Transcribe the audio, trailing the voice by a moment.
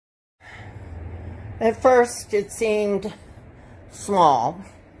At first, it seemed small.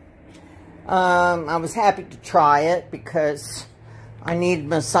 I was happy to try it because I need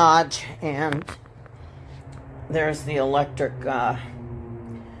massage, and there's the electric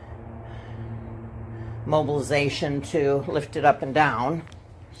mobilization to lift it up and down.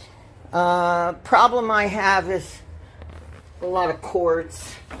 Problem I have is a lot of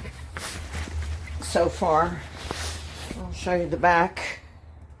cords so far. I'll show you the back.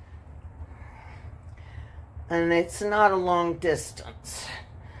 And it's not a long distance.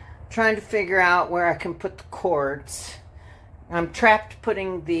 I'm trying to figure out where I can put the cords. I'm trapped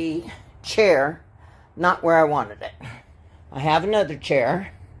putting the chair not where I wanted it. I have another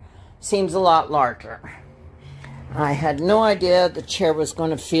chair. Seems a lot larger. I had no idea the chair was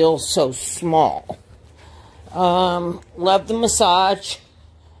going to feel so small. Love the massage.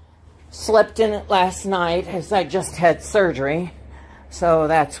 Slept in it last night as I just had surgery. So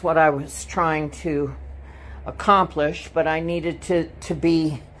that's what I was trying to accomplish, but I needed to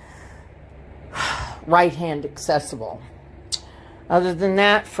be right hand accessible. Other than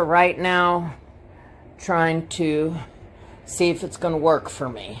that, for right now, trying to see if it's going to work for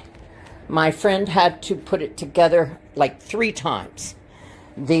me. My friend had to put it together like 3 times.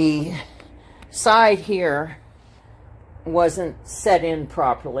 The side here wasn't set in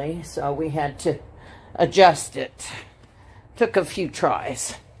properly, so we had to adjust it. Took a few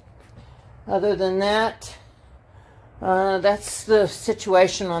tries. Other than that, that's the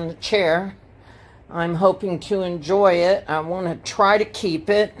situation on the chair. I'm hoping to enjoy it. I want to try to keep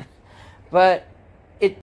it, but